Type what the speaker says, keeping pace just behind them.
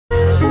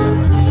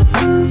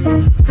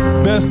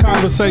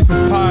Conversations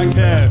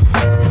Podcast,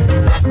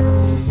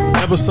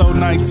 episode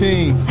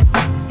 19.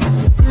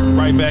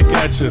 Right back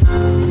at you.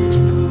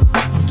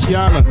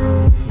 Kiana.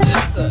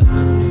 What's up?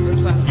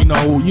 What's poppin'?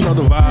 You know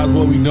the vibes,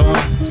 what we doing.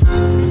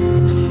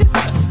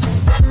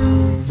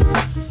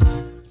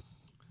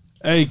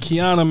 Hey,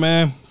 Kiana,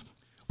 man.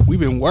 We've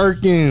been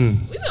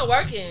working. We've been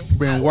working.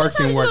 What What time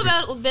time did you working. go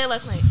about bed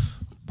last night?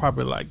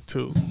 Probably like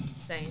 2.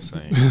 Same.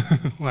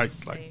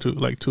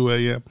 like 2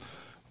 a.m.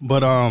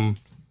 But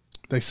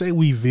they say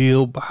we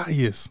veal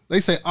bias.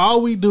 They say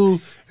all we do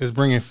is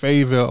bring in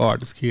Fayetteville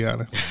artists,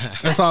 Kiana.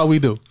 That's all we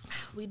do.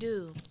 We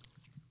do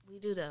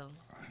though.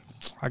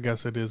 I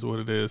guess it is what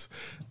it is.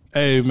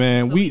 Hey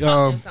man, But we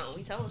telling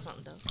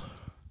something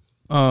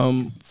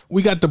though.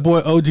 we got the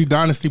boy OG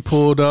Dynasty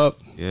pulled up.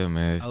 Yeah,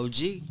 man. OG.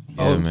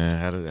 Yeah, man.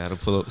 Had to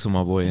pull up to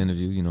my boy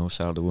interview. You know,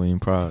 shout out to William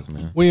Prize,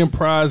 man. William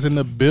Prize in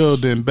the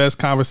building. Best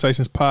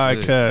Conversations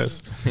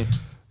Podcast.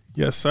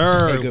 Yes,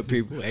 sir. Hey, good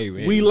people. Hey,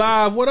 man. We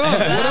live. What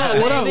up?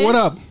 What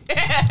up?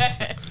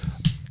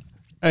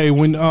 Hey,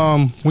 when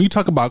you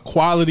talk about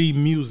quality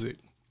music,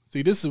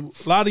 see, this is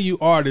a lot of you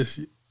artists.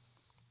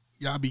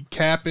 Y'all be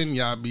capping,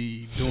 y'all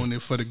be doing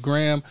it for the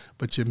gram,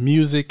 but your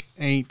music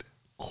ain't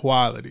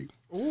quality.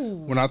 Ooh.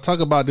 When I talk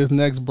about this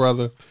next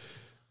brother,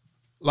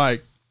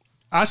 like,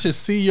 I should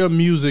see your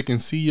music and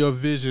see your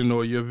vision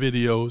or your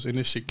videos, and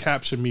it should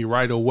capture me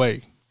right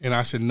away, and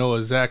I should know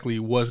exactly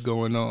what's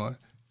going on.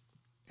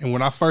 And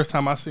when first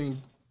time I seen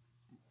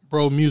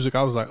bro music,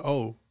 I was like,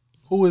 oh,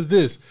 who is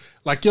this?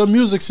 Like, your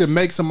music should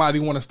make somebody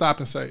want to stop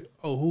and say,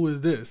 oh, who is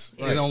this?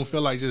 Right. It don't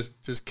feel like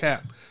just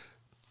cap.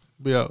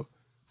 But yo,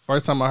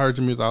 first time I heard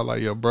your music, I was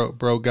like, yo,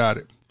 bro got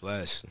it.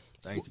 Bless.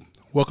 Thank you.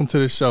 Welcome to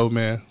the show,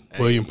 man.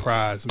 Hey. William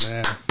Prize,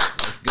 man.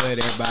 That's good,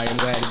 everybody. I'm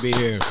glad to be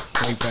here.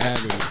 Thank you for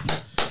having me.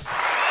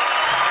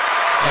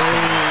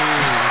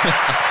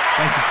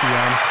 Thank you,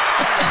 Kiana.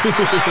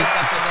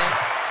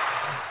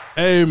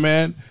 Hey,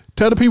 man.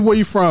 Tell the people where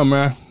you from,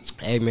 man.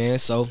 Hey, man.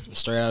 So,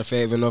 straight out of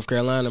Fayetteville, North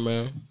Carolina,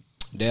 man.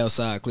 Dale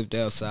side,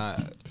 Cliffdale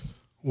side.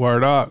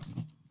 Word up.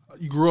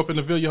 You grew up in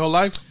the Ville your whole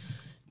life?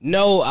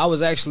 No, I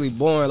was actually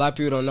born. A lot of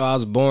people don't know I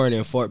was born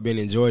in Fort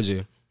Benning,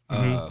 Georgia.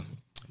 Mm-hmm.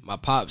 My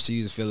pops, he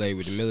was affiliated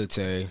with the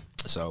military.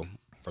 So,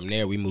 from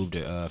there, we moved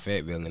to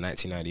Fayetteville in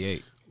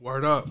 1998.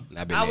 Word up.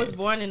 I was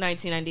born in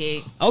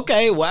 1998.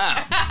 Okay, wow.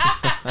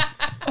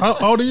 How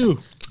old are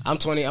you? I'm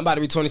 20. I'm about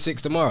to be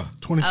 26 tomorrow.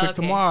 26 okay.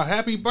 Tomorrow.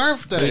 Happy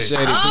birthday. Appreciate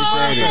it.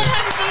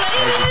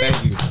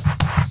 Thank you.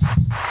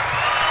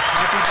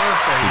 Happy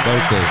birthday. Happy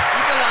birthday.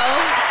 You feeling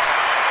old?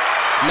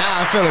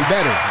 Nah, I'm feeling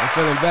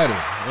better.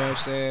 You know what I'm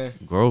saying?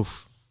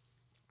 Growth.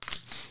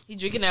 You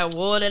drinking that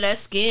water, that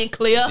skin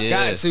clear?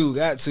 Yeah.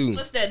 Got to.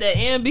 What's that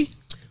Ambi?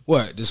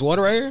 What? This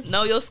water right here?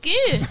 No, your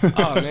skin.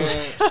 Oh,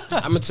 man.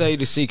 I'm going to tell you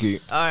the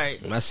secret. All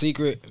right. My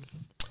secret,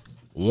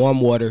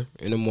 warm water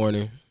in the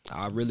morning.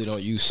 I really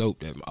don't use soap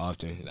that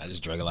often. I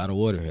just drink a lot of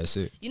water. That's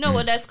it. You know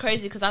what? That's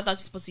crazy because I thought you're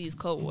supposed to use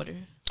cold water.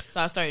 So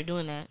I started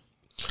doing that.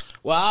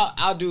 Well,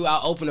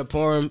 I'll open the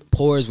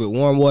pores with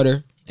warm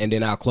water, and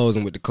then I'll close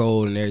them with the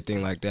cold and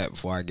everything like that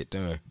before I get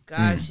done.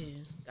 Got you.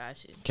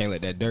 Can't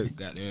let that dirt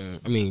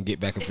get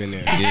back up in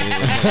there.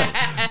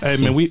 Yeah. Hey,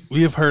 man,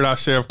 we have heard our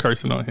share of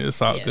cursing on here.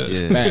 It's all good.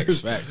 Yeah.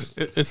 Facts.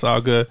 It's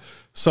all good.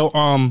 So,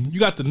 you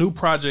got the new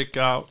project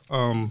out,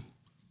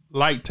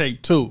 Light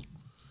Tape 2.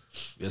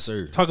 Yes,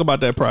 sir. Talk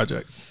about that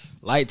project.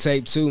 Light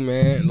Tape 2,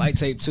 man. Light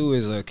Tape 2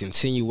 is a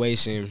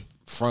continuation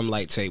from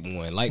Light Tape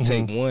 1. Light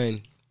Tape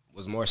 1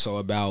 was more so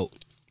about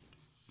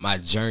my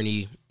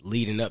journey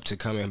leading up to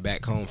coming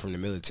back home from the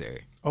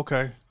military.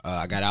 Okay.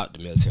 I got out the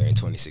military in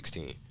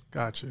 2016.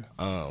 Gotcha.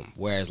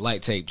 Whereas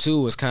Light Tape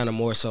 2 was kind of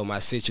more so my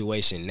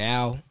situation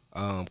now,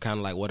 kind of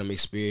like what I'm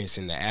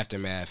experiencing, the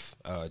aftermath,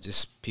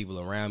 just people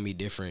around me,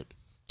 different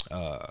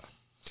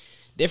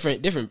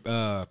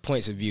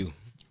points of view.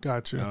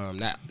 Gotcha.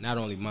 Not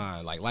only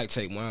mine. Like Light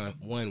Tape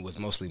 1 was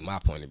mostly my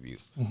point of view.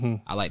 Mm-hmm.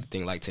 I like to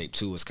think Light Tape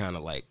 2 was kind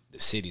of like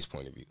the city's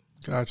point of view.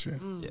 Gotcha.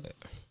 Yeah.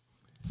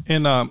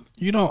 And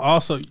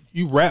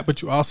you rap,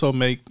 but you also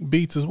make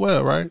beats as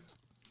well, right?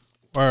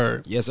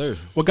 Or Yes, sir.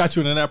 what got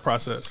you into that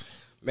process?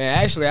 Man,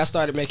 actually, I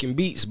started making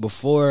beats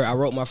before I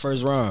wrote my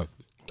first rhyme.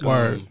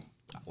 Word.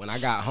 When I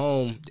got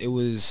home, it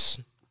was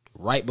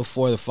right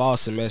before the fall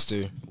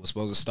semester was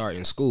supposed to start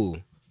in school.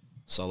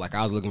 So, like,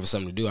 I was looking for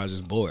something to do. I was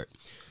just bored.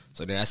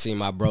 So then I seen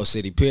my bro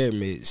City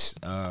Pyramids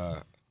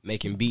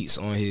making beats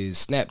on his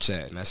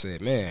Snapchat, and I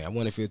said, "Man, I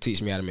wonder if he'll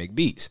teach me how to make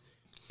beats."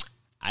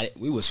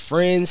 We was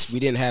friends.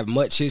 We didn't have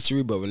much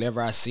history, but whenever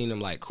I seen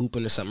him like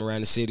hooping or something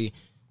around the city,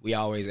 we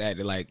always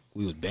acted like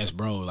we was best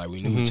bro, like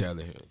we knew each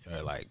other,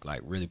 like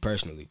really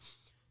personally.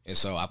 And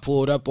so I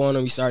pulled up on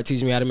him. He started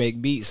teaching me how to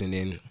make beats, and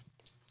then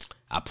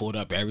I pulled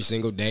up every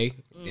single day.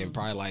 And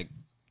probably like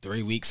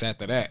 3 weeks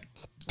after that.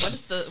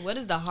 What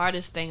is the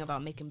hardest thing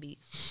about making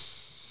beats?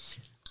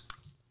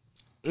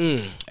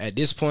 At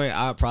this point,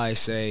 I'd probably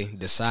say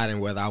deciding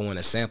whether I want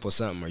to sample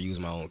something or use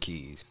my own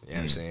keys. You know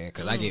what I'm saying?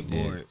 Because I get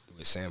bored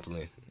with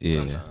sampling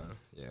sometimes.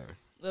 Yeah.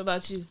 What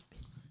about you?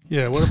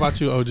 Yeah, what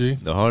about you,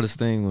 OG? The hardest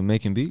thing with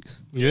making beats?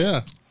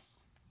 Yeah.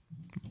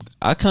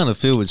 I kind of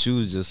feel what you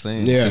was just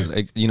saying. Yeah. 'Cause,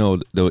 like, you know,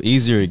 the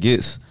easier it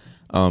gets,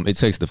 it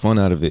takes the fun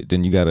out of it.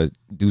 Then you got to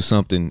do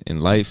something in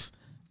life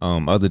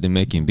other than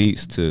making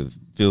beats to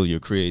feel your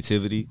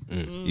creativity.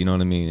 You know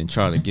what I mean? And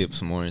try to get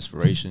some more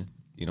inspiration.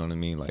 You know what I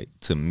mean? Like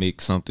to make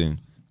something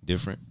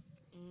different.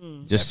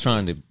 Just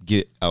trying to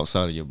get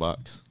outside of your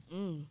box.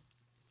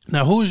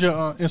 Now, who's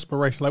your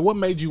inspiration? Like, what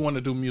made you want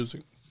to do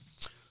music?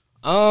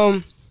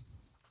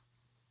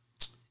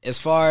 As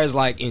far as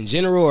like in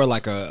general, or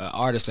like a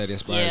artist that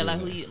inspired Yeah, me. like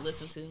who you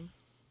listen to?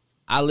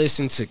 I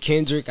listen to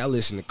Kendrick. I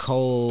listen to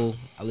Cole.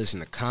 I listen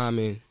to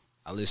Common.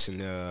 I listen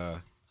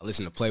to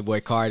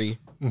Playboy Cardi.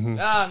 Oh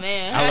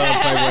man, I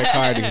love Playboy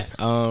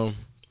Cardi.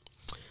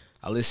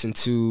 I listen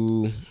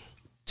to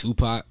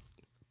Tupac.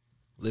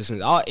 Listen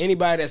to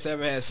anybody that's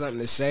ever had something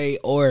to say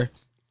or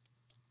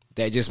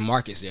that just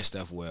markets their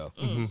stuff well.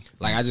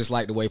 Like I just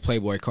like the way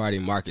Playboy Cardi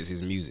markets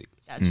his music.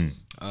 Gotcha.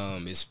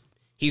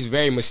 He's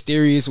very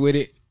mysterious with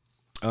it.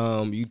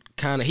 He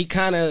kind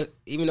of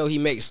even though he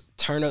makes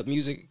turn up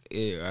music,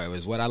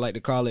 is what I like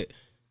to call it.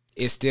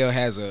 It still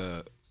has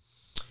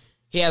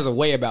he has a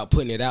way about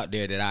putting it out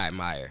there that I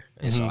admire,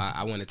 and so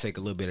I want to take a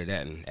little bit of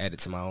that and add it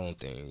to my own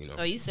thing. You know.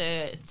 So you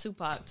said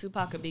Tupac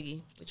or Biggie?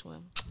 Which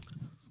one?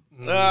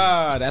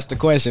 That's the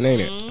question,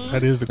 ain't it?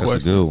 That is the That's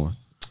question. a good one.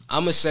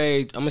 I'm gonna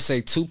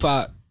say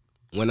Tupac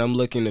when I'm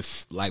looking to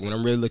when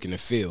I'm really looking to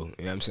feel. You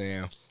know what I'm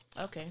saying?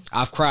 Okay.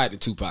 I've cried to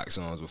Tupac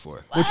songs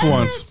before. Which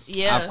ones?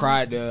 Yeah. I've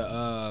cried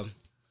to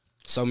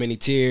So Many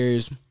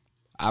Tears.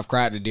 I've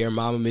cried to Dear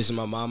Mama, Missing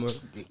My Mama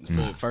for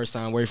the first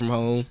time away from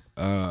home.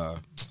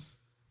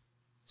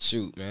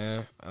 Shoot,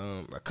 man.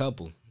 A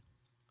couple.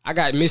 I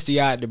got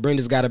Misty Eyed to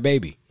Brenda's Got a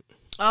Baby.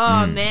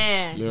 Oh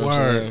man. You know what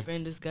I'm saying?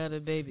 Brenda's got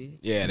a baby.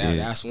 Yeah,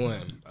 that's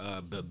one.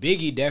 But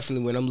Biggie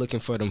definitely when I'm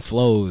looking for them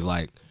flows,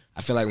 like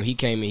I feel like when he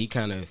came in,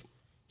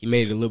 he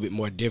made it a little bit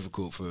more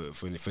difficult for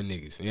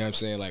niggas. You know what I'm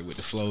saying? Like with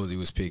the flows he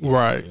was picking.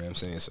 Right. You know what I'm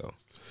saying? So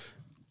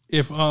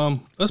If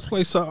let's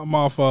play something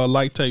off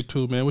Light Tape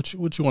 2, man. What you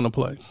want to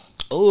play?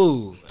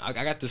 ooh, I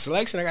got the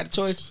selection, I got the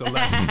choice.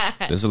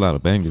 There's a lot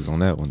of bangers on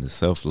that one. The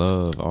self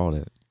love, all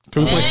that.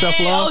 Can we play Self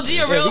Love? OG, a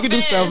Yeah, real we can do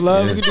fan. self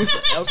love. Yeah. We can do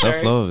okay.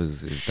 Self love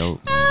is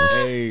dope. Man. That's-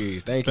 Hey,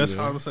 thank you. Best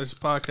man. Conversations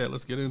podcast.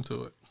 Let's get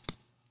into it.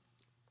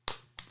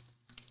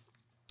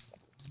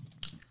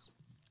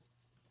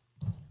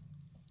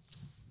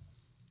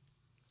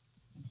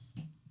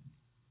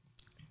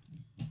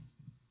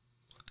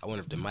 I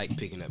wonder if the mic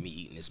picking up me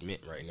eating this mint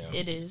right now.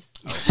 It is.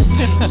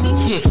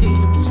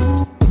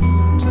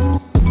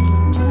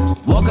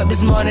 Woke up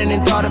this morning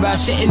and thought about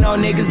shitting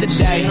on niggas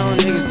today.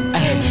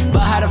 Ay,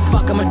 but how the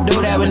fuck I'ma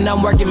do that when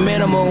I'm working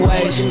minimum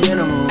wage?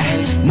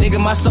 Ay,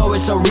 nigga, my soul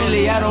is so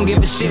really, I don't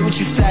give a shit what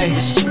you say.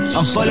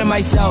 I'm full of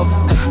myself.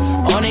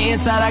 On the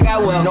inside, I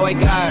got wealth. No, I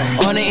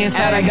got. On the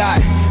inside, I got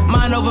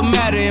mind over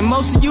matter. And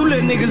most of you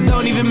little niggas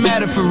don't even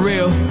matter for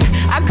real.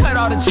 I cut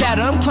all the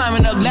chatter. I'm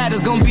climbing up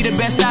ladders. Gonna be the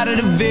best out of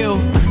the Ville.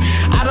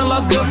 I done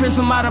lost girlfriends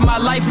from out of my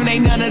life and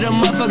ain't none of them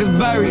motherfuckers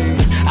buried.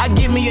 I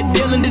give me a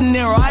deal in De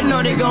Niro. I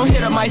know they gon'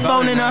 hit up my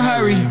phone in a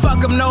hurry.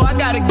 Fuck them, no, I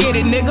gotta get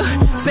it, nigga.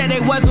 Said they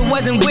wasn't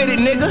with it,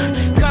 nigga.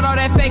 Cut all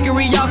that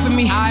fakery off of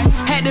me. I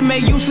had to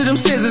make use of them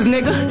scissors,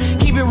 nigga.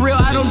 Keep it real,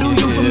 I don't do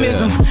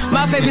euphemism.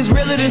 My faith is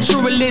realer than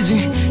true religion.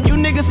 You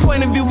niggas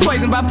point of view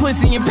poison by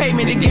pussy and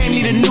payment. The game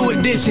need a new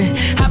addition.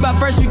 How about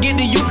first we get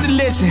the youth to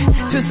listen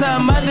to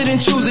something other than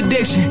choose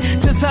addiction,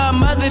 to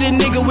something other than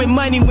nigga with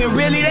money when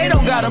really they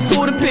don't gotta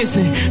pull the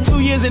piston. 2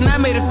 years and I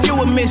made a few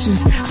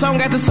admissions.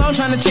 Song after song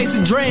trying to chase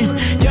a dream.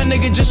 Young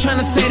nigga just trying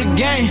to say the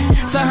game.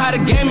 Somehow the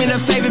game ended up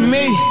saving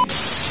me.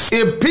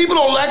 If people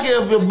don't like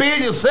it, if you're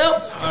being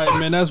yourself, All right,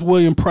 man. That's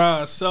William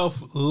Pryor.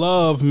 Self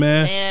Love,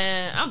 man.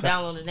 Man, I'm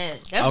downloading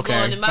that. That's Okay.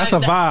 going in my. That's a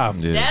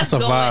vibe. Yeah. That's That's a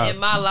going vibe. in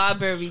my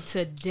library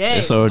today.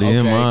 It's already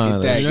in mine.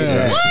 get that, Like, get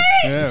that.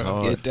 Yeah.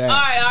 What? Yeah. Get that. All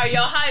right,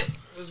 y'all hype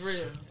was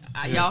real.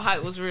 Y'all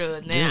hype was real.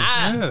 Now,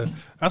 Yeah.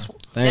 That's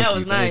Thank That you,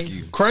 was thank nice.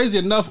 you. crazy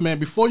enough, man.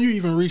 Before you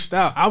even reached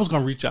out, I was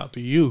gonna reach out to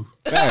you.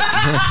 Like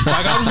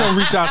I was gonna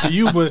reach out to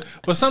you, but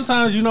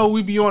sometimes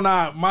we be on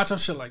our macho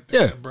shit like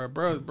that. Yeah.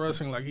 bro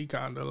seem like he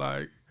kind of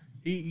like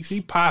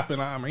he popping.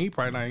 I mean, he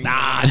probably not.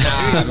 Nah,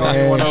 he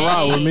man. want to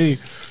rock with me.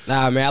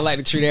 Nah, man, I like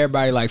to treat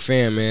everybody like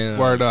fam, man.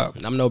 Word up.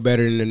 I'm no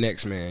better than the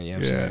next man. You know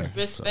what I'm Yeah. saying?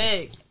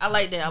 respect. I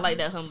like that. I like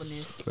that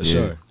humbleness. For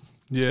sure.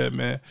 Yeah,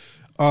 man.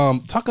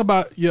 Talk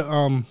about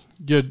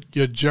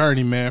your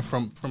journey, man,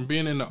 from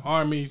being in the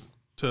Army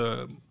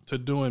to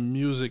doing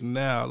music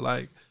now.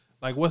 Like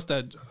what's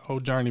that whole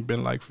journey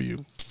been like for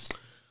you?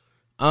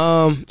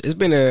 It's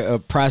been a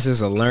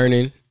process of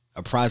learning,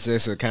 a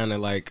process of kind of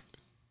like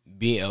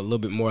being a little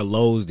bit more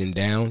lows than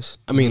downs.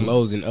 I mean,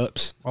 lows than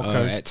ups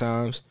Okay. at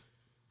times.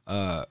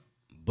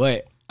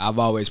 But I've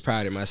always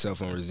prided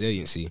myself on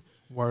resiliency.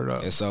 Word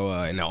up. And so,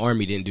 and the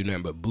Army didn't do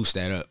nothing but boost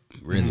that up,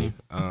 really.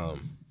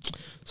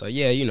 So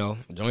yeah,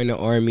 joined the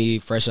Army,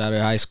 fresh out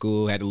of high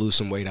school, had to lose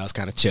some weight. I was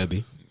kind of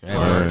chubby at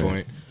one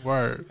point.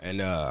 Word.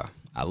 And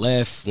I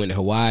left, went to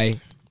Hawaii,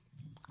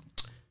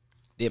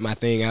 did my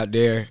thing out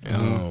there.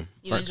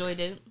 You enjoyed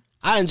it?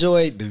 I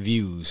enjoyed the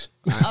views.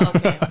 Oh,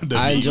 okay.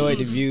 I enjoyed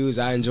the views.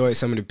 I enjoyed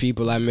some of the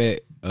people I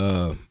met.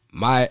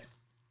 My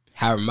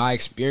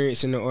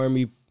experience in the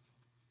Army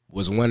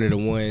was one of the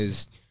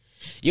ones.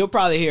 You'll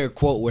probably hear a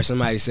quote where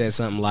somebody said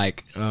something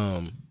like,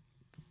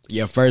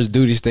 your first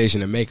duty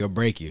station to make or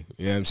break you.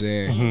 You know what I'm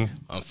saying? Mm-hmm.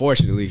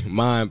 Unfortunately,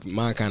 mine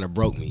kind of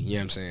broke me. You know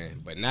what I'm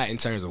saying? But not in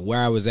terms of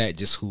where I was at,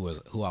 just who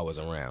I was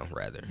around,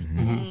 rather.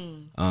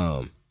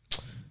 Mm-hmm.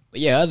 But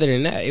yeah, other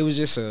than that, it was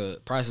just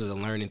a process of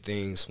learning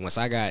things.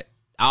 I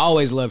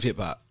always loved hip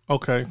hop.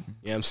 Okay. You know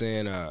what I'm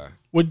saying?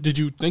 What did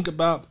you think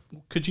about?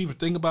 Could you even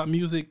think about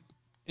music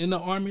in the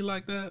Army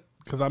like that?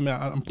 Because I mean,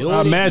 I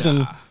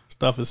imagine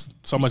stuff is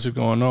so much is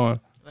going on.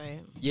 Right.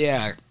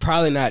 Yeah,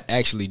 probably not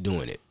actually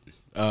doing it.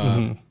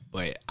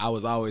 But I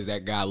was always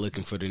that guy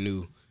looking for the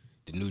new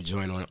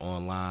joint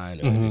online,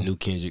 or the new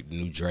Kendrick, the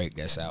new Drake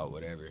that's out,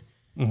 whatever.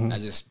 I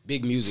just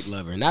big music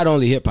lover. Not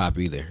only hip hop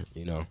either,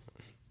 you know,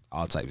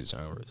 all types of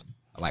genres.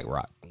 I like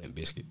rock, Limp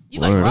Bizkit.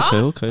 You like rock?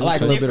 Okay. I like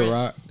a little bit of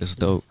rock. It's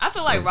dope. I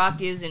feel like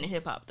rock is in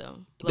hip hop though.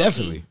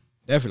 Definitely.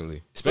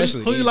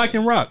 Especially who you like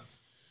in rock?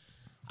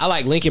 I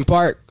like Linkin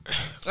Park.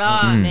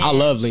 Man. I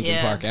love Linkin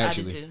Yeah, Park I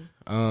actually. do too.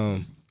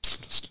 I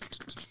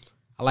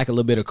like a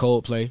little bit of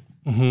Coldplay.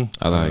 I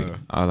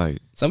like.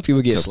 Some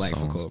people get couple slack for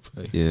songs.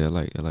 Coldplay. Yeah, I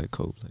like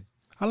Coldplay.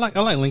 I like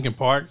Linkin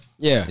Park.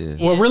 Yeah.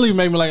 What really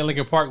made me like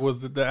Linkin Park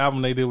was the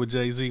album they did with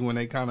Jay-Z when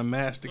they kind of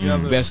mashed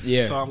together. Best,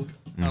 yeah. So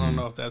I don't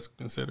know if that's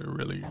considered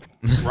really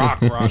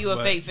rock. You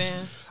a fake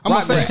fan? I'm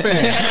a fake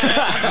fan.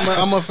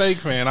 I'm a fake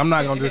fan. I'm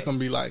not just gonna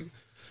be like,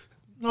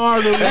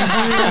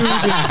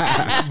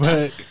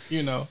 but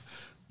you know,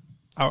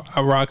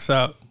 I rocks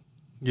out.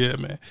 Yeah,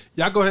 man.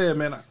 Y'all go ahead,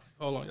 man.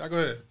 Hold on. Y'all go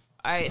ahead.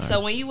 All right.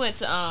 So when you went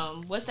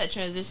to what's that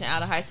transition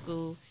out of high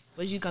school?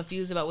 Was you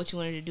confused about what you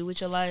wanted to do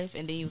with your life?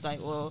 And then you was like,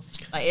 well,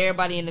 like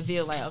everybody in the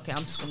field, like, okay,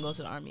 I'm just gonna go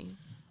to the Army.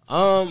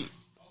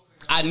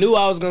 I knew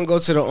I was gonna go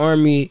to the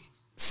Army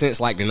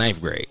since like the 9th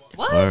grade.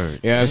 What? Word.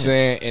 You know what I'm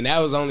saying? And that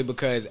was only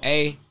because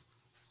I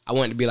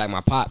wanted to be like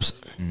my pops.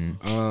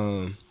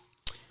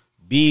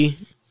 B,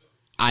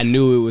 I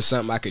knew it was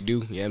something I could do. You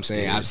know what I'm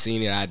saying? I've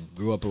seen it. I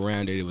grew up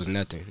around it. It was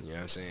nothing. You know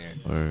what I'm saying?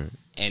 Word.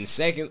 And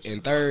second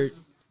and third,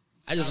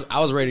 I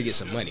was ready to get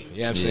some money.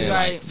 You know what I'm saying?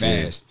 Right. Like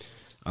fast.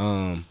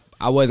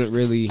 I wasn't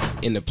really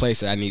in the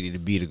place that I needed to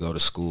be to go to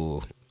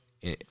school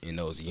in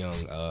those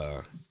young,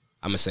 I'm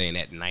going to say in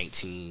that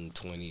 19,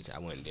 20s. I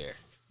wasn't there.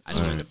 I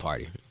just wanted to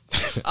party.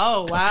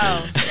 Oh,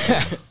 wow.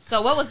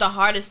 So what was the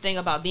hardest thing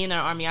about being in the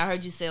Army? I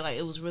heard you say like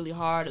it was really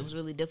hard. It was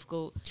really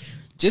difficult.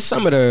 Just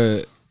some of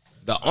the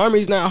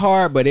Army's not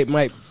hard, but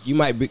you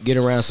might get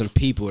around some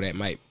people that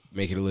might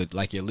make it a little,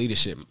 like your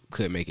leadership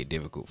could make it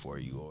difficult for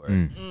you, or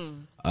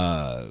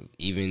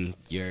even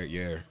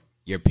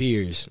your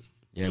peers.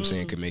 You know what I'm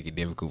saying? Could make it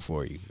difficult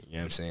for you. You know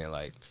what I'm saying?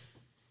 Like,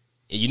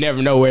 you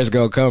never know where it's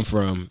gonna come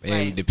from, and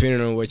Right.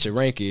 depending on what your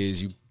rank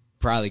is, you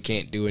probably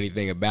can't do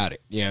anything about it.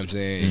 You know what I'm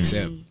saying?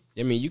 Except,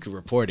 I mean, you can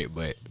report it,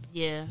 but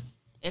Yeah.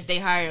 If they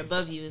hire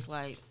above you, it's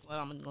like, what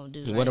I'm gonna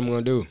do? what I'm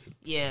gonna do?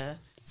 Yeah.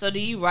 So do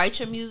you write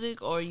your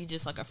music, or are you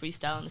just like a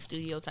freestyle in the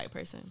studio type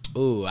person?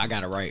 Ooh, I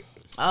gotta write.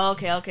 Oh,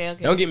 okay.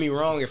 Don't get me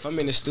wrong. If I'm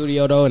in the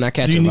studio though and I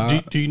catch a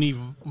vibe, Do you need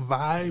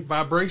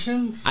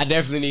vibrations? I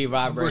definitely need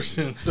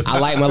vibrations. Vibrations. I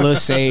light my little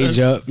sage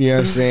up. You know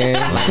what I'm saying?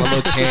 Like my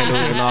little candle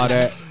and all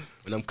that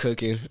when I'm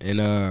cooking. And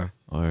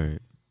Word.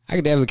 I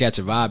could definitely catch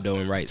a vibe though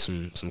and write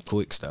some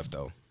quick stuff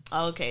though.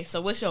 Oh, okay. So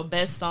what's your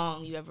best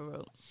song you ever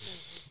wrote?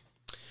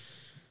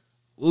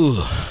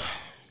 Ooh.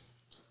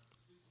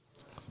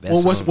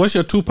 Best Well, song. what's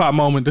your Tupac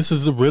moment? This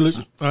is the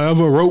realest I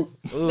ever wrote.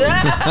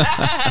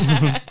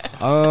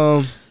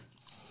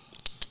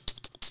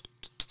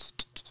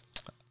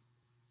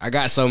 I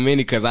got so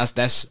many because I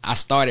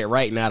started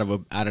writing out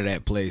of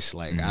that place,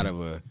 like out of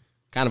a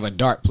kind of a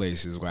dark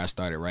place is where I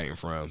started writing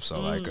from.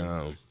 So like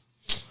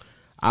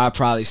I'd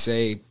probably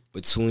say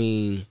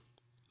between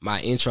my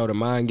intro to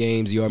Mind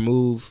Games, Your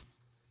Move,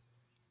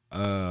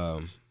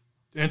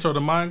 Intro to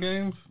Mind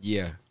Games.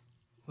 yeah.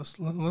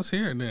 Let's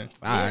hear it then.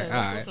 All right, Let's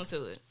all right. listen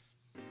to it.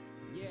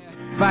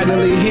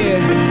 Finally here,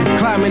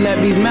 climbing up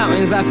these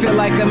mountains, I feel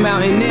like a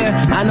mountaineer.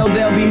 I know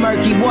there'll be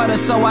murky water,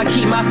 so I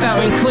keep my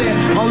fountain clear.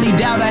 Only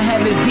doubt I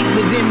have is deep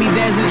within me,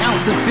 there's an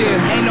ounce of fear.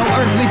 Ain't no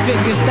earthly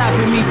figure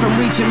stopping me from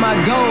reaching my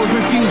goals.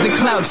 Refuse to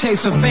clout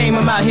chase for fame,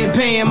 I'm out here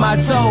paying my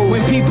toll.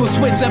 When people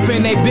switch up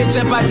and they bitch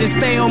up, I just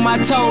stay on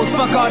my toes.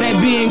 Fuck all that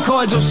being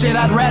cordial shit,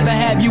 I'd rather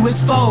have you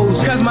as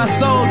foes. Cause my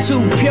soul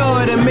too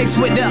pure to mix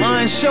with the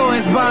unsure.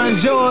 It's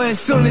bonjour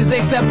as soon as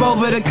they step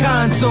over the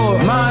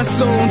contour.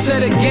 Monsoon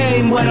to the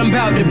game, what I'm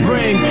about to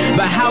bring.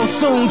 But how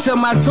soon till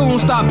my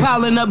tunes start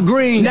piling up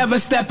green? Never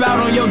step out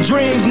on your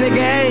dreams,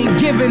 nigga, I ain't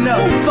giving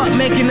up. Fuck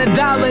making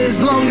 $1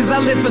 as long as I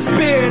live for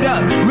spirit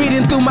up.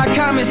 Reading through my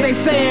comments, they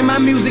saying my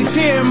music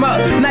cheer 'em up.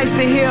 Nice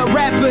to hear a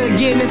rapper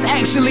again that's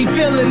actually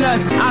feeling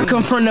us. I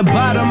come from the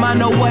bottom, I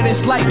know what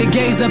it's like to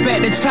gaze up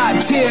at the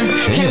top tier.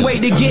 Can't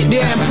wait to get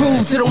there and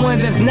prove to the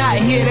ones that's not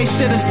here. They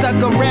should've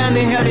stuck around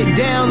and held it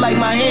down like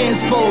my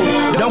hands full.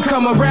 Don't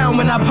come around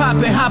when I pop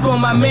and hop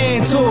on my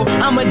man tour.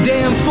 I'm a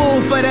damn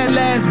fool for that that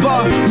last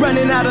bar.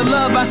 Running out of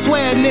love, I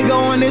swear, nigga,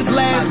 on this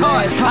last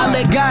heart. I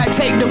let God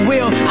take the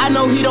wheel. I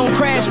know he don't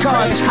crash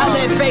cars. I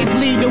let faith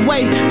lead the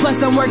way.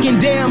 Plus, I'm working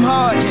damn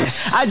hard.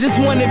 I just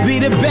wanna be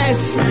the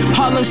best.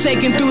 Harlem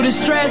shaking through the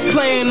stress,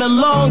 playing the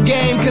long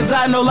game. Cause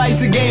I know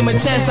life's a game of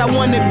chess. I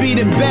wanna be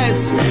the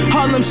best.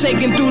 Harlem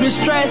shaking through the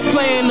stress,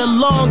 playing the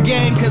long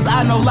game. Cause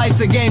I know life's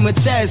a game of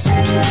chess.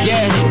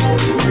 Yeah,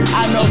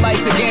 I know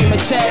life's a game of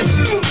chess.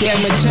 Game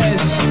of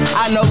chess.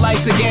 I know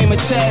life's a game of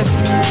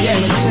chess.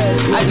 Game of chess.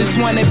 I just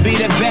wanna be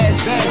the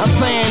best. I'm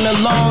playing the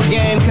long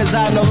game. Cause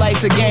I know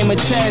life's a game of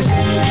chess.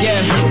 Yeah,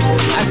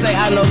 I say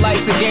I know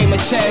life's a game of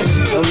chess.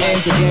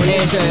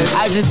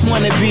 I just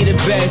wanna be the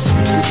best.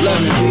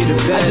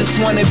 I just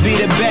wanna be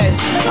the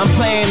best. I'm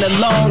playing the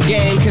long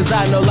game. Cause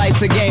I know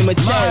life's a game of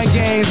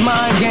chess.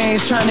 Mind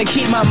games, trying to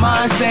keep my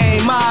mind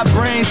sane. My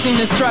brain seem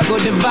to struggle,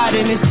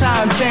 dividing this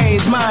time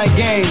change. Mind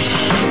games,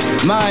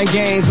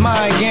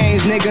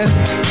 nigga.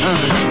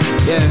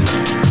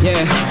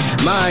 Yeah.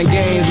 Mind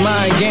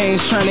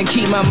games, trying to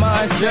keep my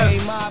mind sane.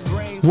 Yes. My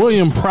brain.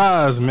 William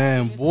Prize,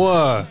 man,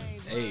 boy.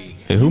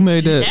 Hey, who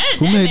made that?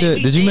 Who that made made that?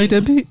 me Did you make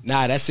that think. beat?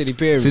 Nah, that's City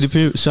Pyramid. City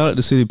Pyramid. Shout out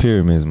to City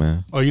Pyramids,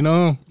 man. Oh, you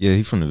know him? Yeah,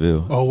 he from the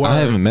Ville. Oh, word. I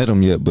haven't met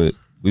him yet, but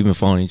we've been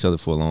following each other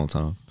for a long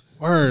time.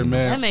 Word,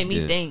 man. That made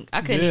me Yeah. think.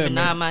 I couldn't Yeah, even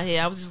man. nod my head.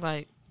 I was just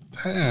like,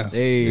 Damn.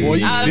 Hey. Boy,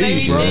 you it made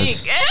deep, me bro. think.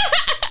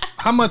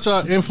 How much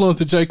influence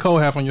did J. Cole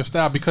have on your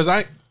style? Because I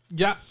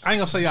ain't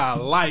gonna say I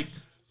like,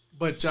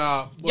 but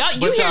Y'all,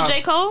 you hear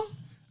J. Cole?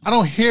 I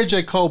don't hear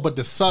J. Cole, but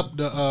the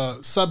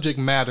subject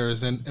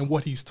matters and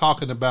what he's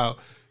talking about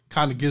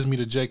kind of gives me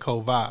the J.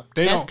 Cole vibe.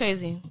 That's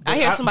crazy. I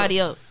hear somebody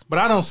else. But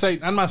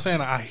I'm not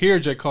saying I hear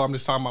J. Cole. I'm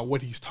just talking about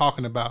what he's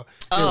talking about.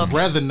 Oh, it okay.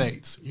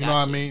 resonates. You know what I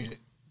Gotcha. mean?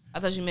 I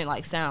thought you meant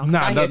like sound. 'cause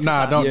Nah, I hear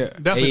Tupac. don't Yeah.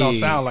 definitely don't Hey.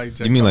 sound like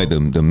J. You mean Cole.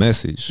 like the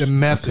message? The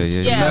message.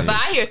 Okay, Yeah, yeah. but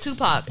I hear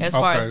Tupac as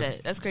far as Okay.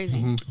 that. That's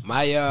crazy.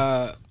 My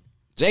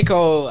J.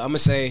 Cole, I'm gonna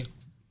say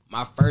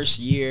my first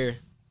year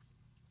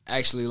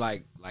actually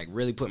like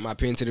really putting my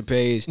pen to the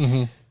page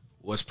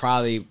was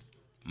probably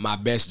my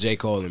best J.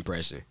 Cole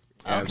impression.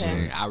 You know what I'm Okay.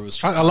 saying? I was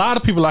A lot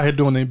of people out here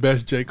doing their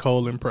best J.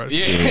 Cole impression.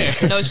 yeah.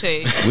 No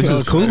shade. Which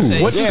is cool.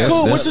 shade. Which is Yeah,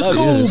 cool. that's- Which is yeah,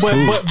 cool. it's But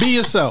cool. but be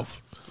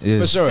yourself. Yeah.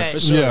 For sure, Okay. for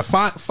sure. Yeah.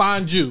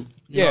 Find you.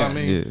 You know what I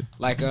mean? Yeah.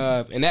 Like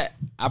and that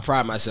I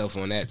pride myself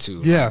on that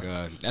too. Yeah.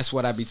 Like, that's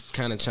what I be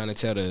kind of trying to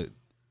tell the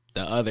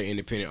other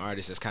independent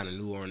artists that's kind of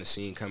new on the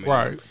scene coming.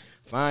 Right.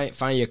 Up.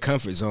 Find your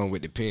comfort zone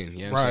with the pen.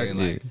 You know what I'm Right.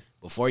 saying? Like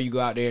before you go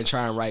out there and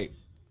try and write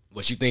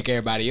what you think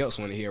everybody else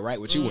want to hear, write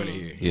what you want to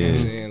hear. You know what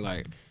I'm saying?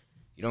 Like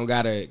you don't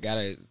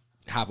gotta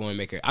hop on and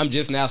make it. I'm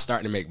just now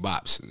starting to make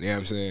bops. You know what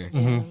I'm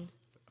saying?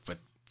 For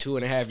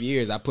 2.5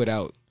 years, I put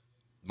out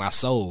my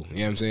soul. You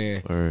know what I'm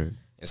saying? Word.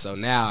 And so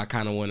now I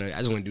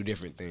just want to do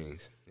different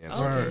things. You know what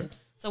I'm saying? Word.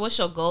 So what's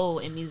your goal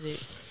in music?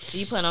 Do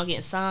you plan on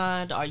getting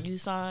signed? Are you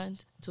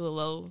signed to a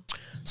low?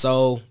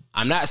 So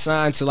I'm not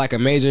signed to like a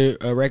major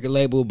record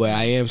label, but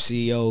I am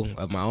CEO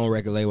of my own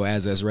record label,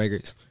 As Us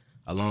Records,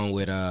 along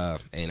with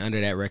and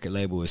under that record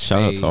label is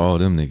Shout out Fade. to all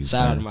them niggas.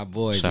 Shout out man. to my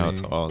boys, Shout man. out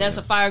to all. That's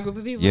a them. fire group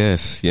of people.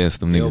 Yes,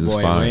 them niggas is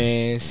Billboy fire.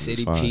 Ran,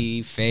 City Fire.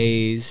 P,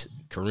 FaZe,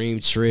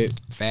 Kareem Tripp,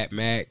 Fat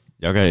Mac.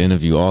 Y'all gotta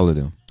interview all of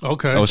them.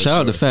 Okay. Oh,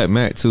 shout out to Fat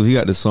Mac too. He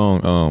got the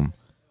song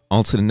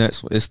On to the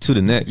Next. It's To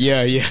the Next.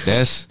 Yeah.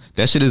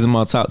 That shit is in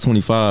my top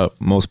 25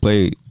 most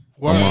played.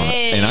 On my,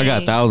 and I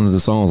got Hey. thousands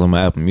of songs on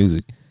my Apple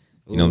Music.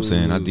 You know what I'm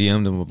saying? I Ooh.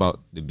 DM'd him about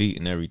the beat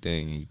and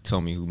everything. He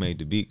told me who made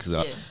the beat because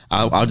Yeah.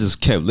 I just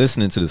kept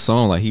listening to the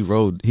song. Like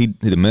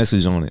the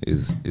message on it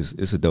is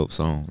it's a dope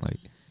song. Like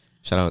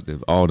shout out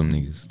to all them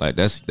niggas. Like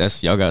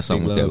that's y'all got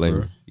something Big with that love, label.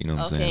 bro. You know what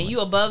I'm Okay, saying? you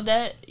above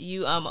that?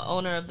 You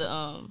owner of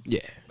the Yeah.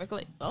 record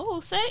label. Oh,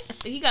 say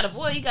he got a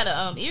voice. He got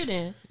a ear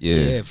then.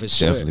 yeah, for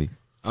sure. Definitely.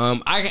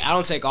 I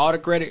don't take all the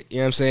credit, you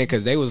know what I'm saying?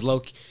 Because they was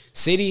low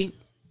City,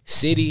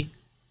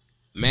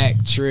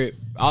 Mac, Trip,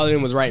 all of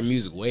them was writing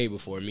music way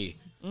before me.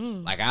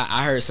 Like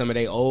I heard some of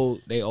they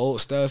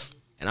old stuff,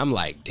 and I'm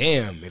like,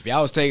 damn, if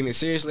y'all was taking it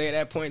seriously at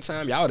that point in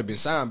time, y'all would have been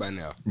signed by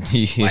now.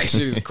 Like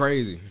shit is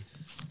crazy.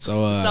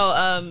 So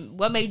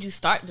What made you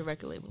start the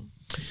record label?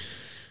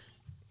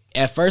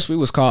 at first we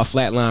was called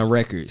Flatline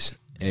Records,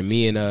 and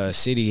me and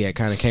City had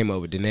kind of came up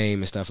with the name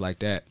and stuff like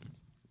that.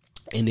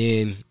 And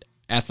then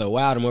after a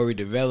while, the more we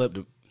developed,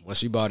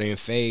 once we bought in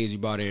FaZe, we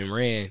bought in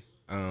Ran,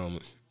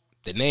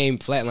 the name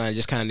Flatline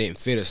just kind of didn't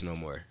fit us no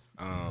more.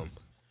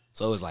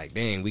 So it was like,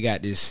 dang, we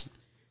got this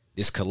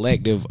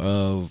collective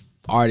of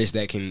artists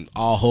that can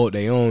all hold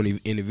their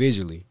own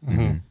individually.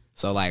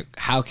 So like,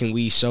 how can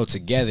we show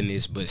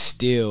togetherness but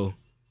still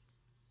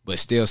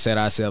set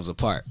ourselves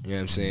apart? You know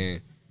what I'm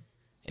saying?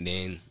 And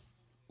then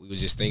we was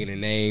just thinking of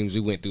names. We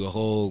went through a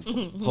whole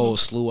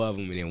slew of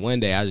them, and then one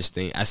day I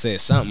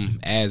said something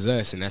as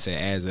us, and I said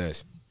as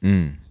us,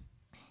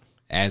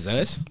 as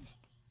us.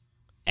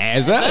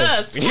 As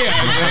us. Yeah.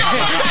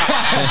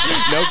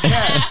 No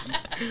cap.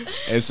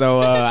 And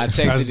so I That's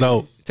texted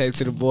dope.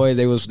 the boys.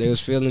 They was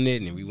feeling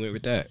it, and we went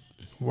with that.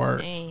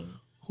 Word. Dang.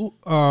 Who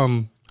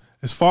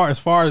as far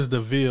as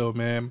the Ville,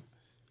 man,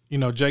 you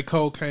know, J.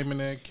 Cole came in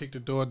there, kicked the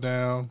door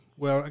down.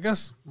 Well, I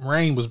guess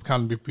Rain was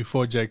kind of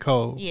before J.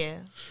 Cole. Yeah.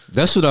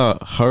 That's what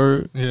I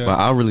heard, Yeah. but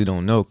I really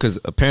don't know because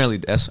apparently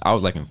I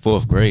was like in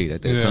 4th grade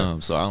at that Yeah.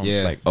 time, so I don't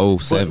Yeah. like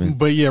 07.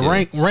 But yeah,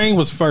 Rain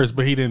was first,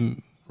 but he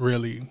didn't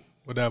really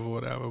whatever.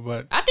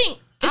 But I think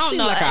I It don't seemed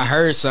know. like I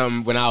heard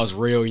something when I was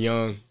real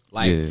young.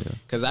 Like, Yeah.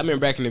 because I remember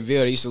back in the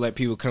Ville, they used to let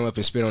people come up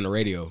and spit on the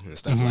radio and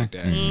stuff like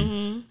that.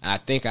 And I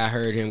think I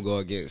heard him go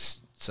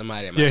against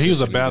somebody. That my Yeah, he was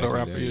sister a battle knew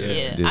back in rapper, the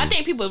day. Yeah. I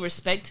think people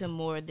respect him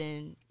more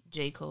than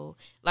J. Cole.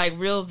 Like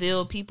real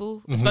Ville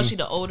people, especially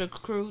the older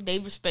crew, they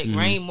respect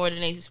Rain more than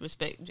they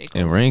respect J.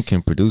 Cole. And Rain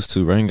can produce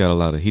too. Rain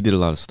got he did a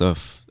lot of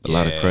stuff, a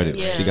lot of Yeah. credits.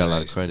 Yeah. He got a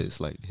lot of credits,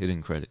 like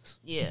hidden credits.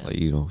 Yeah. Like,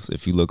 you know, so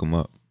if you look him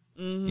up,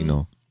 you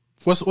know.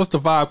 what's the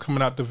vibe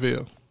coming out the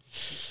Ville?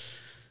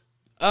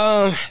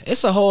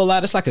 It's a whole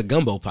lot. It's like a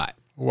gumbo pot.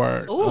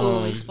 Word.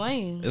 Ooh,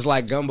 explain. It's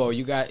like gumbo.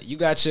 You got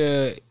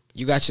your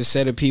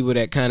set of people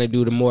that kind of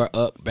do the more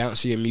up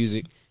bouncier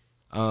music.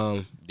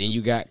 Then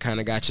you got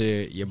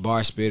your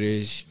bar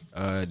spitters.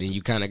 Then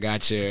you kind of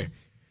got your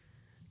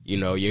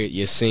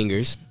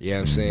singers. You know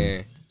what I'm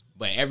saying?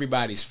 But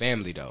everybody's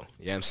family though.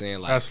 You know what I'm saying?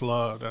 Like That's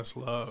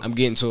love. I'm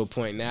getting to a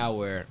point now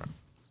where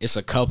it's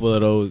a couple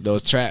of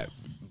those trap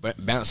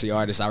bouncy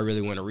artists I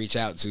really want to reach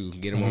out to,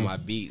 get them on my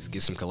beats,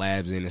 get some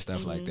collabs in and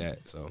stuff like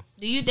that. So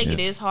Do you think it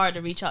is hard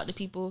to reach out to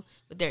people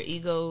with their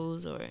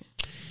egos or?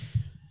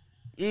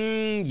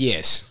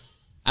 yes.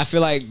 I feel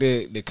like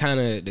the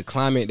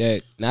climate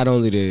that not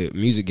only the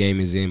music game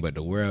is in, but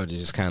the world is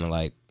just kind of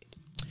like,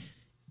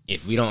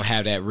 if we don't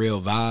have that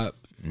real vibe,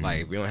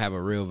 like if we don't have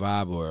a real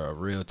vibe or a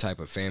real type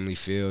of family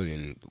feel,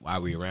 then why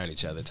we around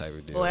each other type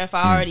of deal. Or if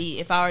I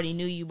already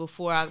knew you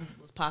before I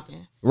was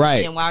popping,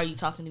 Right. then why are you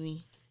talking to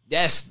me?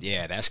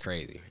 That's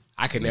crazy.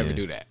 I could never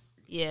do that.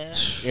 Yeah.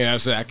 You know what I'm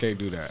saying? I can't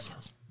do that.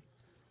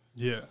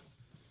 Yeah.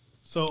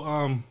 So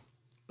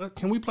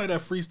can we play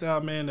that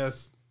freestyle, man?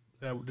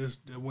 That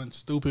went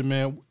stupid,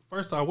 man.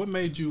 First off, what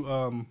made you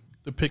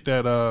to pick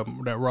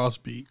that Ross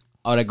beat?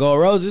 Oh, that Gold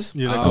Roses?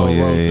 Yeah, that Oh, Gold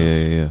yeah,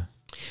 Roses. yeah.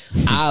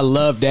 I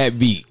love that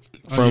beat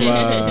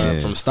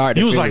from start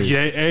to He was finish. like,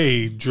 "Yeah,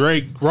 hey,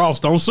 Drake, Ross,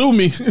 don't sue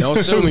me." Don't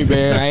sue me,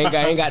 man.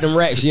 I ain't got them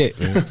racks yet.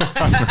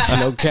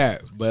 No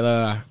cap.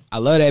 But I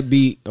love that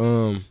beat.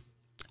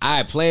 I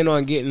had planned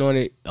on getting on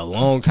it a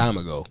long time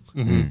ago.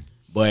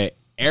 But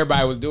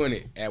everybody was doing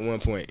it at one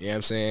point, you know what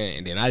I'm saying?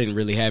 And then I didn't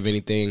really have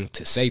anything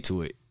to say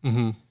to it.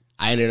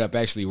 I ended up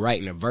actually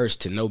writing a verse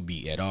to no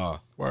beat at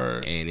all.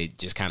 Word. And it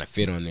just kind of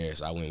fit on there,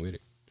 so I went with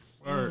it.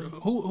 Word.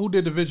 Who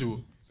did the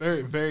visual?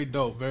 Very, very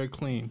dope. Very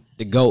clean.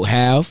 The GOAT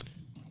Half.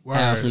 Word.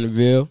 Half from the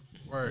Ville.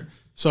 Word.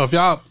 So if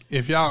y'all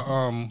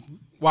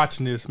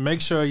watching this,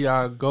 make sure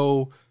y'all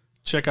go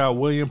check out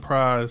William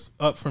Prize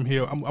Up From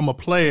Here. I'm gonna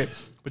play it,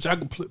 but y'all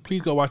can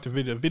please go watch the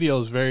video. The video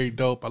is very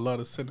dope. I love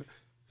the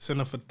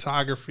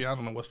cinematography. I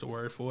don't know what's the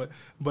word for it,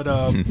 but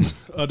of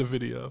the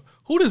video.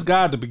 Who this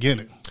guy at the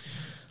beginning?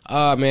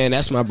 Man,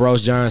 that's my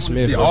bros, John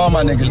Smith. All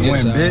my niggas He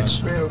just, win,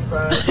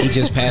 bitch. He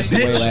just passed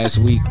away last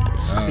week.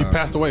 He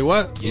passed away.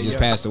 What? He just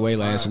passed away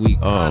last week.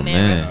 Oh, man,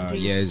 man. rest in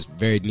peace. Yeah, it's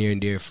very near and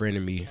dear friend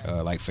of me,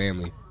 like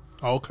family.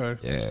 Oh, okay.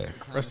 Yeah,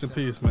 Rest in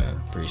peace,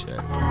 man. appreciate it.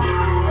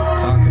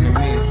 Talking to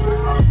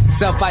me.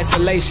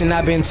 Self-isolation,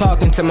 I've been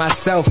talking to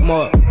myself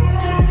more.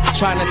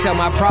 Trying to tell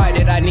my pride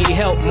that I need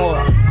help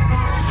more.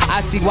 I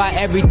see why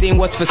everything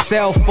was for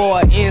sale for.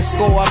 In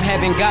score, I'm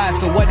having God,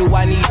 so what do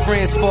I need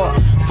friends for?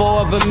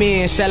 4 of them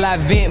in, shall I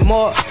vent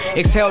more?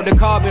 Exhale the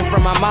carbon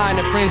from my mind,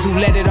 the friends who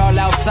let it all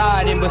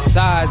outside. And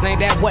besides, ain't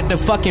that what the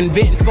fucking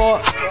venting for?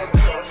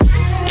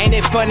 Ain't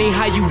it funny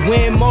how you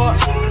win more?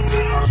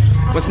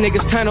 Once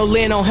niggas tunnel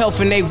in on health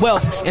and they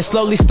wealth and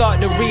slowly start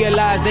to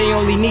realize they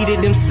only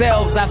needed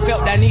themselves. I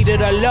felt I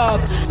needed a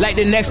love like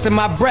the next to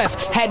my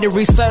breath. Had to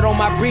reset on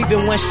my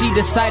breathing when she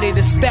decided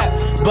to step.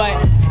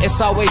 But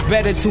it's always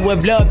better to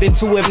have loved than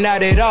to have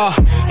not at all.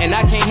 And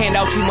I can't hand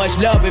out too much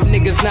love if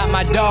niggas not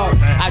my dog.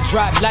 I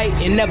dropped light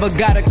and never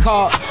got a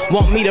call.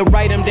 Want me to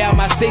write them down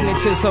my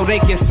signature so they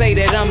can say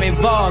that I'm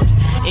involved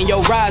in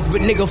your rise,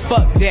 but nigga,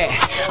 fuck that.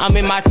 I'm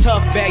in my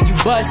tough bag, you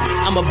bust,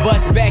 I'ma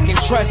bust back and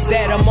trust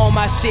that I'm on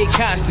my shit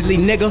constantly,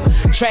 nigga.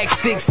 Track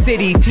 6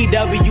 City,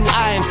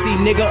 TWIMC,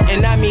 nigga.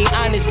 And I mean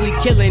honestly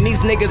killing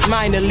these niggas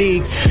minor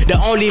league. The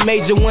only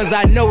major ones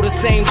I know the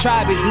same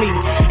tribe as me.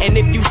 And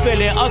if you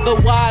feeling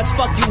otherwise,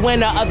 fuck you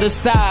in the other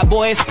side.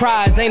 Boy, it's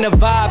prize, ain't a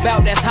vibe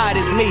out that's hot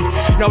as me.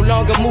 No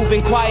longer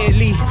moving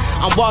quietly,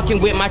 I'm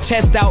walking with my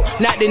chest out.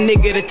 Not the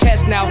nigga to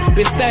test now.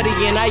 Been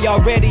studying, I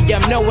already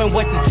am knowing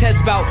what to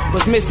test about.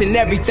 Was missing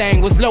everything,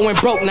 was low and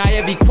broke. Now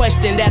every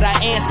question that I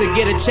answer,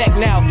 get a check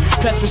now.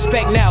 Plus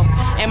respect now,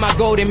 and my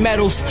golden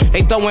medals.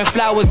 They throwing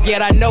flowers,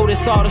 yet I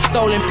notice all the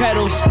stolen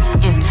petals.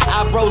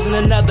 I've risen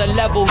another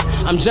level.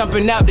 I'm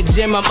jumping out the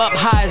gym, I'm up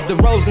high as the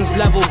Rosen's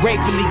level.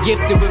 Gratefully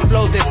gifted with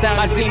flows that sound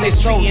my team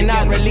is treating.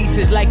 I release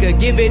his is like a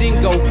give it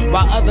and go.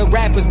 While other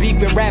rappers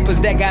beefing rappers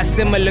that got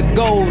similar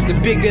goals. The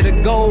bigger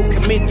the goal,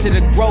 commit to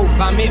the growth.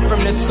 I'm it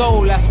from the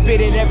soul. I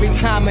spit it every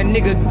time a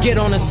nigga get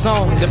on a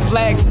song. The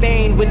flag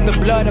stained with the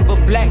blood of a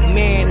black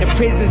man. The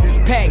prisons is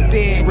packed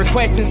in,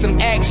 requesting some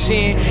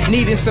action,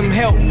 needing some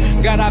help.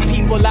 Got our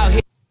people out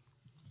here.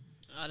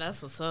 Oh,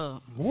 that's what's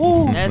up.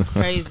 Woo. That's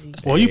crazy.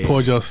 Boy, you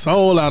poured your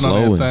soul out on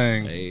Flowing. that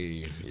thing.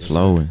 Hey, yes,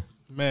 Flowing.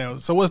 Man,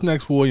 so what's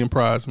next for William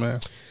Prize, man?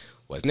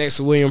 What's next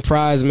for William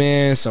Prize,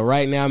 man? So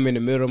right now I'm in the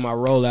middle of my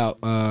rollout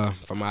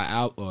for my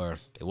album, or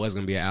it was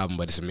gonna be an album,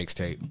 but it's a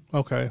mixtape.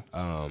 Okay.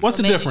 What's What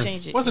the made you difference?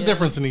 change it? What's the Yeah.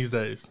 difference in these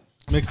days?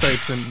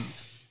 Mixtapes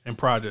and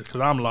projects,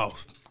 because I'm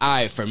lost. All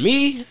right, for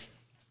me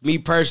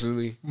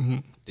personally,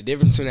 the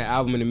difference between an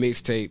album and a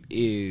mixtape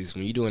is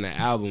when you're doing an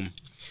album,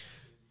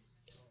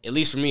 at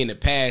least for me in the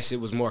past, it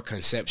was more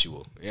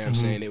conceptual. You know what I'm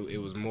saying?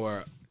 It was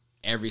more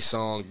every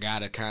song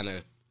gotta kind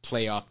of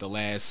play off the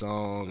last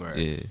song or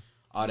Yeah.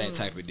 all that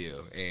type of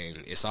deal. And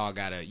it's all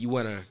gotta, you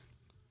wanna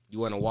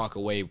walk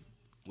away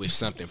with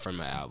something from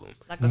the album.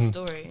 Like a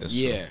story.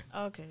 Yeah.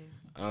 Okay.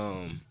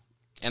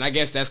 And I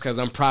guess that's because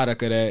I'm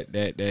product of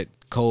that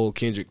Cole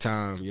Kendrick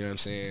time, you know what I'm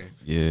saying?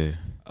 Yeah.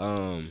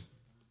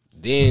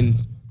 Then,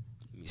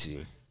 let me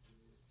see.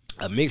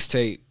 A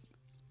mixtape,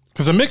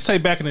 Because a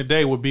mixtape back in the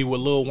day would be what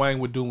Lil Wayne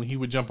would do when he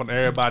would jump on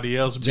everybody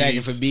else beats.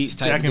 Jacking for beats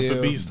type Jacking deal.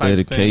 for beats type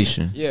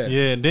Dedication. thing. yeah.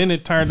 Yeah, and then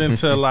it turned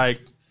into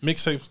like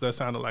mixtapes that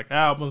sounded like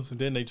albums, and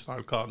then they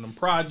started calling them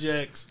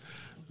projects.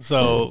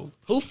 So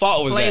Who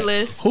fault was that?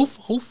 Playlist.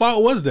 who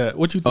fault was that?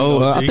 What you think?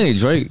 Oh, OG? I think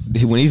Drake,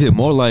 when he did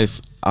More Life,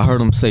 I heard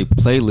him say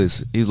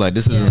playlist. He was like,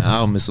 "This isn't an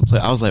album, it's a play."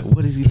 I was like,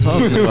 "What is he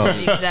talking about?"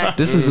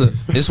 Exactly.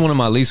 It's one of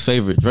my least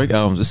favorite Drake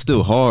albums. It's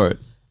still hard,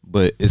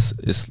 but it's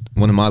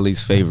one of my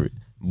least favorite.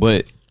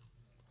 But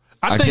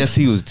I think, guess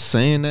he was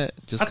saying that.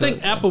 Just I think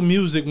 'cause Apple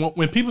Music,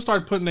 when people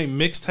started putting their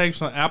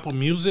mixtapes on Apple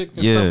Music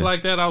and Yeah. stuff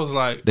like that, I was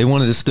like, they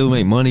wanted to still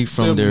make money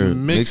from The their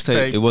mixtape.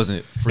 mixtape. It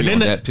wasn't free And on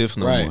then that Piff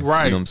no right, more.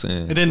 right. You know what I'm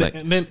saying?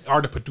 And then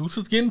are the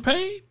producers getting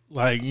paid?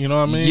 Like, you know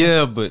what I mean?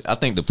 Yeah, but I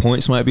think the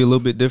points might be a little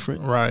bit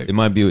different. Right. It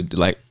might be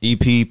like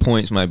EP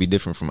points might be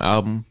different from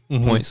album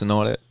Mm-hmm. points and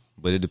all that,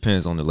 but it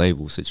depends on the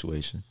label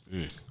situation.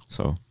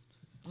 So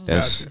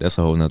Gotcha. that's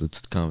a whole nother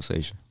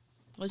conversation.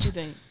 What you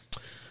think?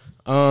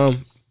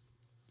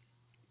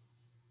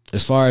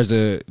 As far as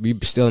we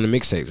still in the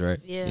mixtapes, right?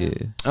 Yeah.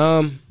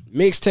 Yeah.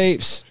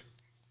 Mixtapes,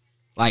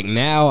 like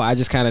now, I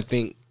just kind of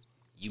think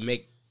you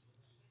make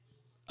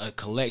a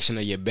collection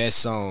of your best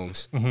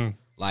songs.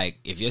 Like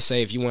if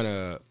you want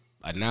a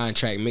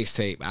 9-track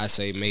mixtape, I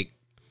say make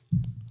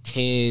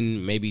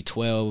 10, maybe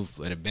 12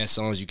 of the best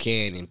songs you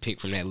can and pick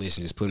from that list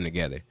and just put them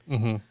together.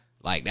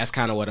 Like that's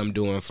kind of what I'm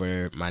doing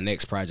for my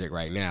next project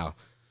right now.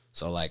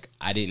 So like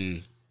I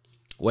didn't.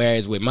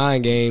 Whereas with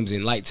Mind Games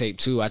and Light Tape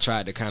 2, I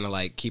tried to kind of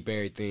like keep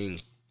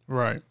everything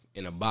Right.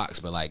 in a box,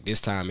 but like this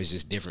time it's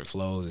just different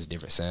flows, it's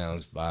different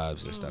sounds,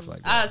 vibes, and stuff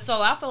like that.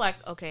 So I feel like,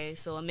 okay,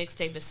 so a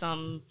mixtape is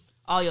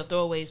all your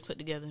throwaways put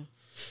together.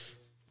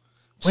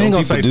 We ain't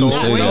gonna say people do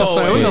throw. say We that.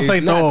 ain't gonna say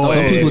Not throw Some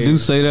away. people do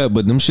say that,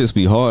 but them shits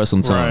be hard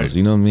sometimes. Right.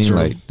 You know what I mean? True.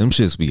 Like them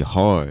shits be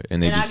hard,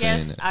 and they And be I saying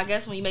guess that. I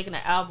guess when you're making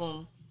an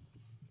album,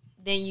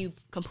 then you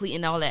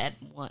completing all that at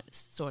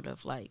once, sort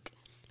of like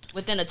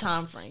within a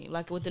time frame.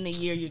 Like within a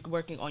year, you're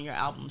working on your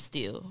album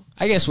still.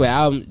 I guess with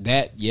album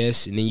that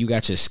yes, and then you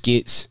got your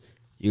skits,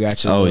 you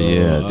got your Oh,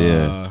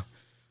 yeah,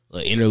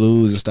 little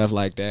interludes and stuff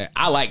like that.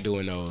 I like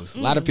doing those. A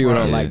lot of people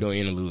don't Yeah. like doing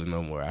interludes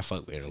no more. I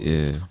fuck with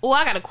interludes. Yeah. Oh,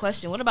 I got a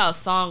question. What about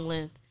song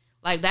length?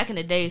 Like back in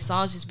the day,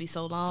 songs used to be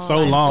so long. So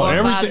like long. 4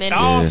 or 5 Everything. minutes.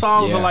 All Yeah.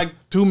 songs Yeah. are like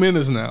 2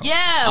 minutes now.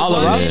 Yeah, All the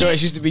 1 rock minute.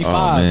 joints used to be Oh,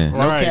 5. man.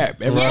 No Right.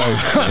 cap. Every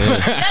That's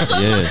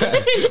what Yeah.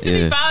 it used to be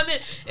Yeah. 5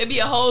 minutes. It'd be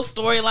a whole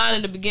storyline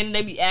in the beginning.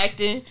 They be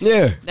acting.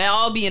 Yeah. That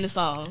all be in the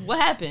song. What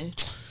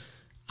happened?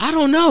 I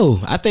don't know.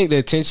 I think the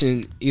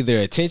attention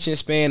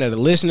span of the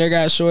listener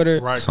got shorter,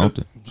 Right. 'cause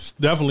Something. it's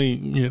definitely,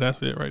 yeah,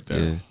 that's it right there.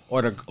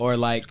 Yeah. or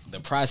like the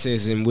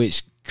process in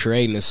which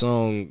creating a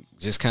song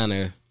just kind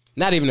of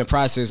not even the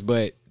process,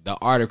 but the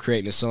art of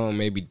creating a song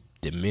maybe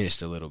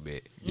diminished a little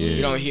bit. Yeah.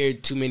 You don't hear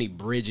too many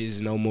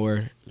bridges no more.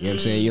 You know what I'm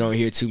saying? You don't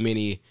hear too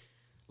many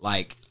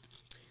like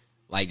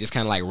just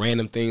kind of like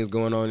random things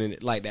going on in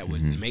it, like that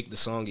would make the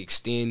song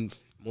extend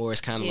more.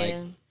 It's kind of like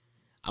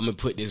I'm gonna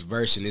put this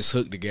verse and this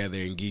hook together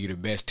and give you the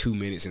best 2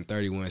 minutes and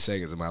 31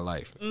 seconds of my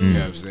life. You know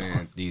what I'm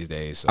saying? These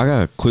days. So. I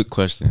got a quick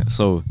question.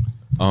 So,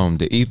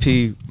 the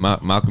EP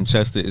Malcolm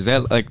Chester, is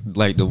that like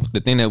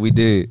the thing that we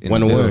did in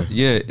One the to middle? one.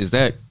 Yeah, is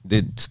that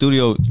did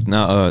Studio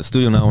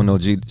 910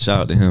 G,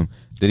 shout out to him.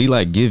 Did he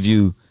like give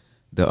you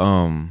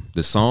the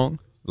song?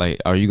 Like,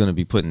 are you gonna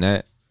be putting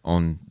that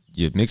on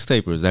your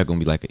mixtape, or is that gonna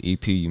be like an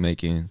EP you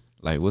making?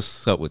 Like,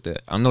 what's up with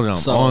that? I know that I'm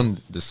So-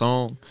 on the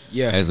song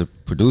Yeah. as a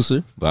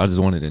producer, but I just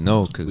wanted to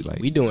know because like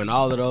We doing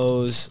all of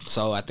those.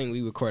 So I think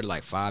we recorded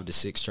like 5 to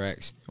 6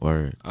 tracks.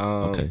 word.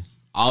 Okay.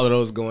 All of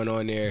those going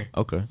on there.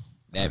 Okay.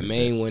 That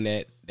main one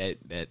that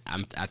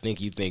I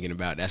think you thinking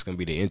about, that's gonna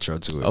be the intro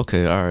to it.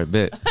 Okay. All right.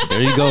 Bet.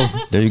 There you go.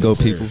 There you go,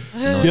 sir. people. You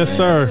know what I'm Yes,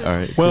 saying? sir. All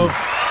right. Well,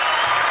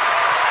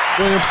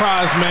 William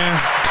Prize,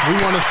 man. We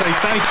want to say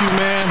thank you,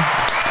 man,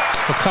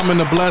 for coming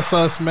to bless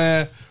us,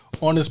 man,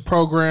 on this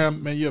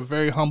program. Man, you're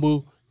very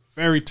humble,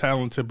 very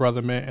talented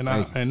brother, man,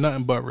 and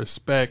nothing but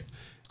respect.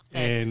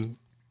 Thanks.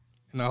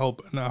 And I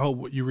hope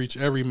you reach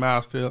every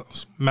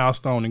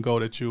milestone and goal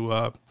that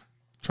you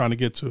trying to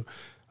get to.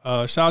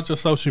 Shout out your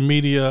social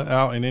media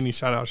out and any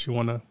shout outs you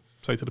want to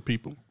say to the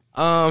people.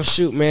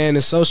 Shoot, man.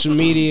 The social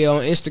media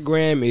on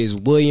Instagram is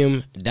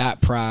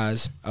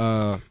William.Prize.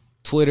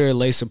 Twitter,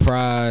 Lisa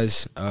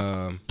Prize.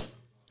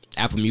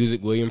 Apple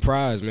Music, William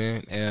Prize,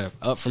 man.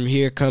 Up From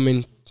Here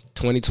coming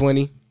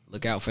 2020.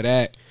 Look out for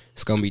that.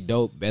 It's gonna be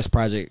dope. Best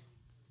project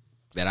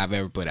that I've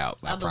ever put out.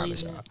 I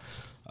promise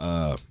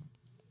y'all.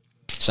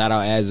 Shout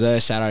out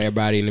Azza. Shout out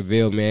everybody in the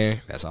Ville,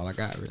 man. That's all I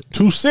got, really.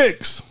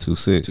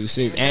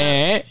 2-6.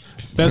 And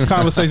Best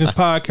Conversations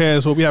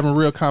podcast where we having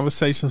real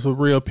conversations with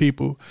real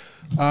people.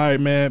 All right,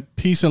 man.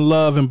 Peace and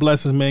love and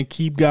blessings, man.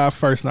 Keep God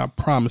first, and I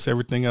promise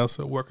everything else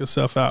will work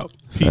itself out.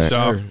 Peace,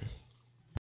 y'all.